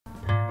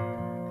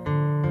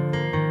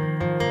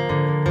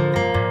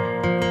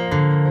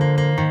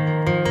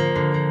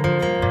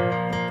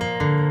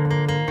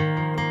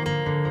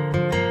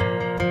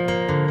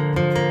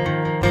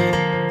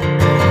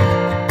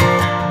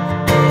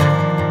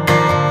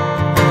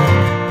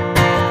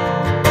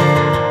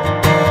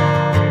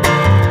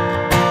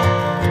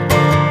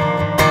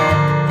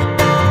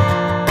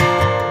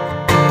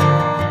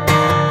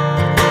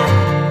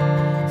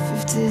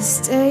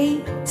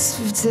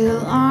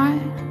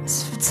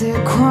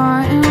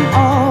forgotten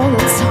all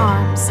the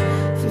times.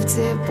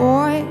 50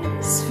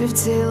 boys,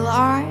 50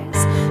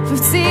 lies,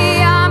 50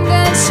 I'm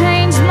gonna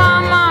change my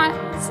mind.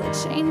 So I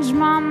change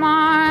my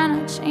mind,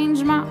 I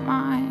change my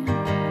mind.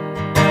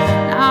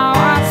 Now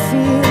I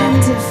feel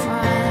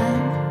indifferent.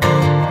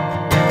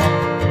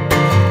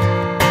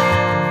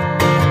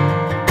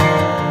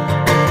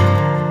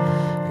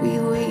 We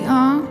were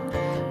young,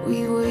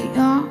 we were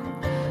young,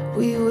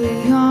 we were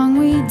young,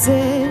 we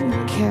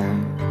didn't care.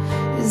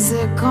 Is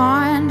it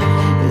gone?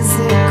 Is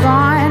it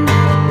gone?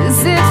 Is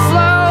it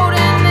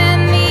floating in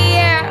the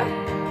air?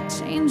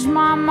 Change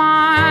my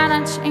mind, I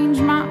change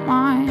my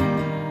mind.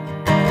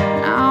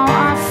 Now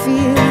I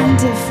feel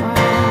indifferent.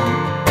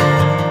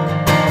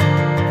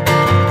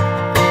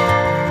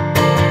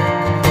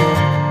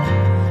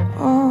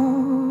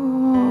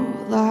 All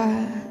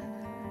that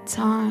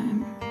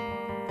time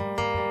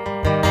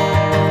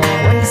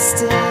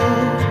wasted.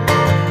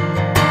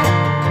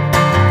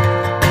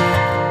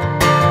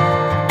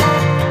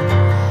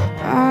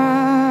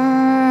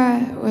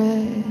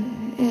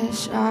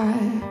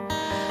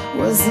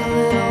 Was a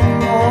little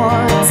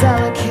more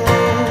delicate.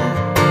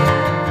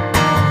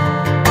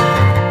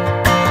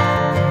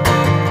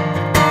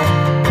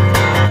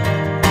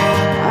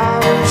 I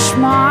wish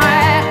my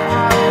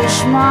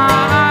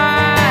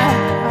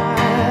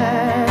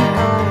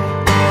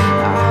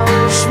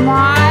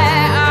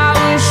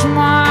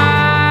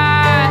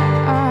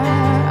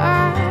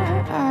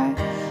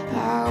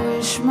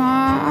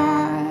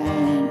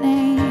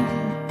name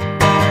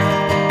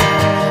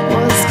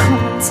was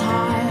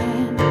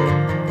Clementine.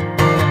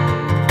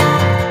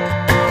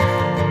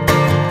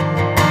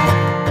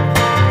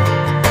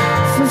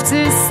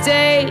 50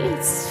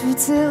 states,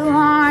 50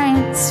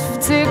 lines,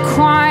 50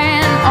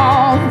 crying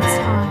all the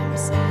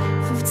times.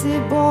 50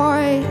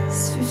 boys,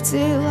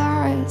 50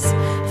 lies,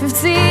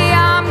 50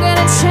 I'm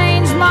gonna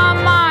change my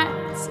mind.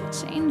 So I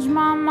change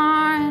my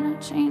mind, I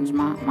change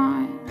my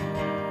mind.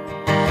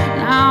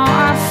 Now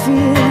I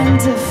feel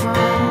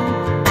indifferent.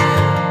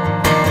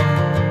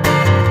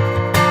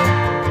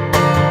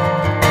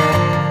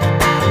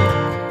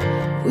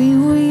 We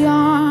were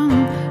young,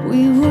 we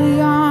were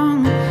young,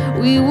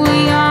 we were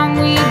young,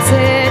 we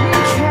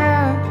didn't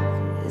care.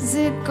 Is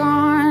it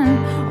gone?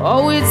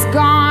 Oh, it's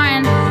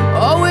gone.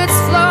 Oh, it's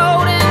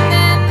floating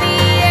in the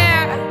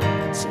air.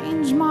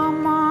 Change my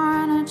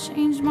mind, I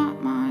change my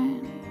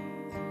mind.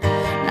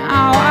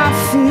 Now I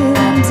feel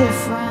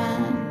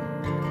indifferent.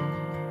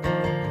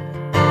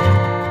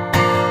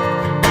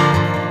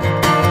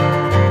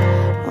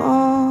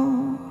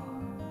 All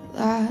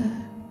that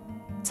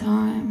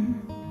time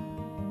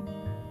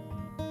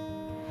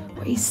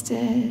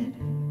wasted.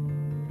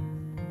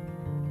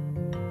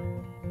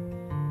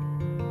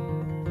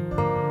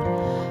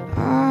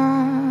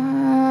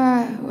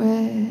 I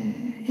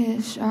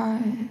wish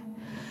I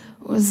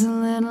was a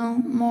little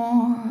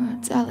more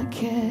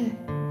delicate.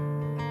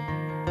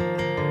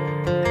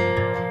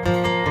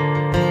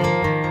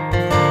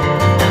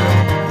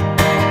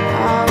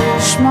 I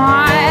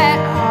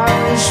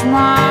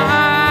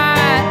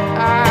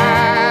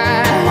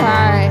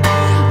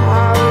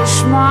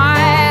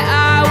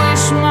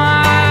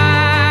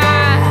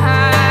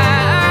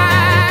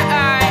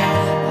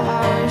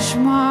wish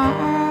my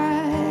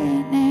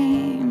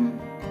name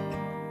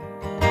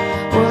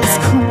was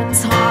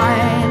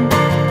Clementine.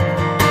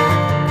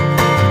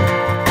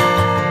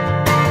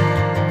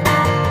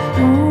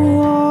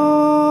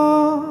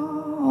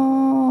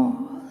 Oh,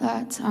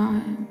 that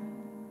time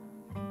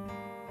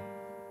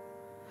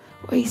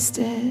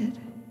wasted.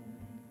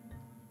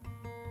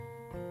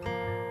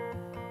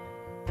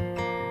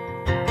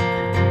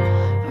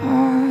 I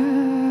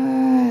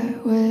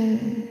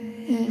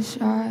wish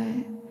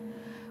I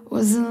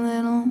was a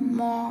little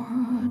more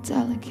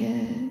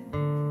delicate.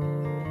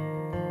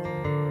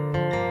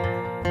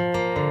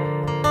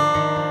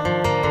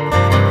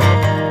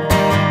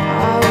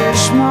 I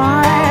wish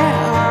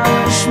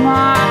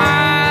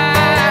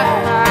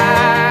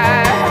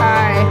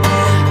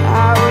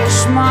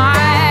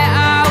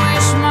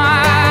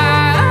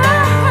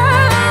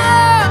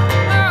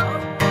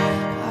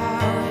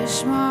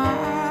my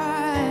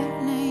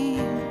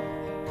name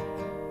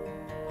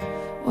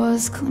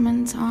was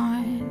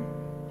Clementine.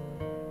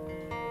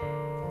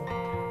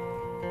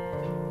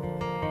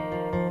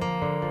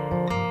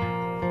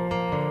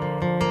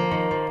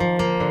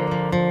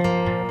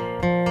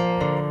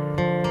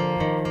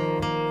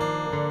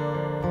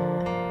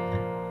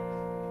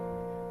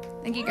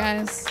 Thank you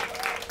guys.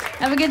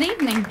 Have a good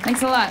evening.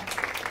 Thanks a lot.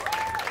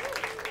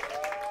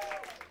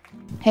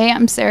 Hey,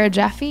 I'm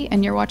Jaffe,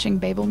 and you're watching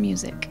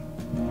Baeblemusic.